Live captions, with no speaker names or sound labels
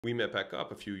We met back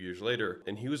up a few years later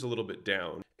and he was a little bit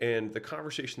down. And the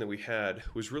conversation that we had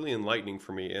was really enlightening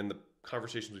for me and the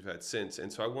conversations we've had since.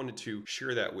 And so I wanted to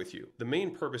share that with you. The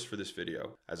main purpose for this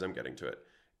video, as I'm getting to it,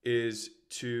 is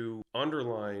to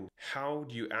underline how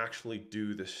do you actually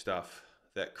do the stuff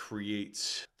that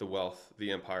creates the wealth,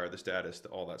 the empire, the status,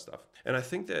 all that stuff. And I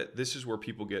think that this is where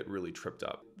people get really tripped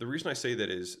up. The reason I say that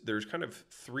is there's kind of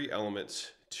three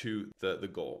elements to the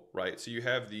goal, right? So you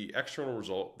have the external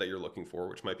result that you're looking for,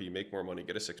 which might be make more money,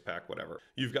 get a six pack, whatever.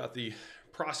 You've got the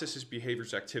processes,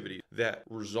 behaviors, activity that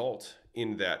result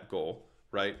in that goal,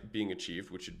 right? Being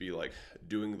achieved, which would be like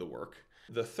doing the work.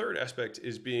 The third aspect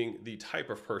is being the type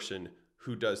of person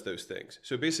who does those things.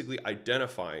 So basically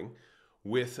identifying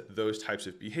with those types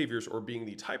of behaviors or being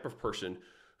the type of person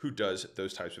who does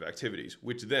those types of activities,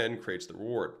 which then creates the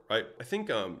reward, right? I think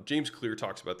James Clear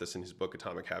talks about this in his book,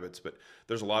 Atomic Habits, but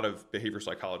there's a lot of behavior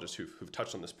psychologists who've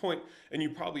touched on this point, and you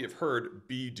probably have heard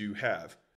be, do, have.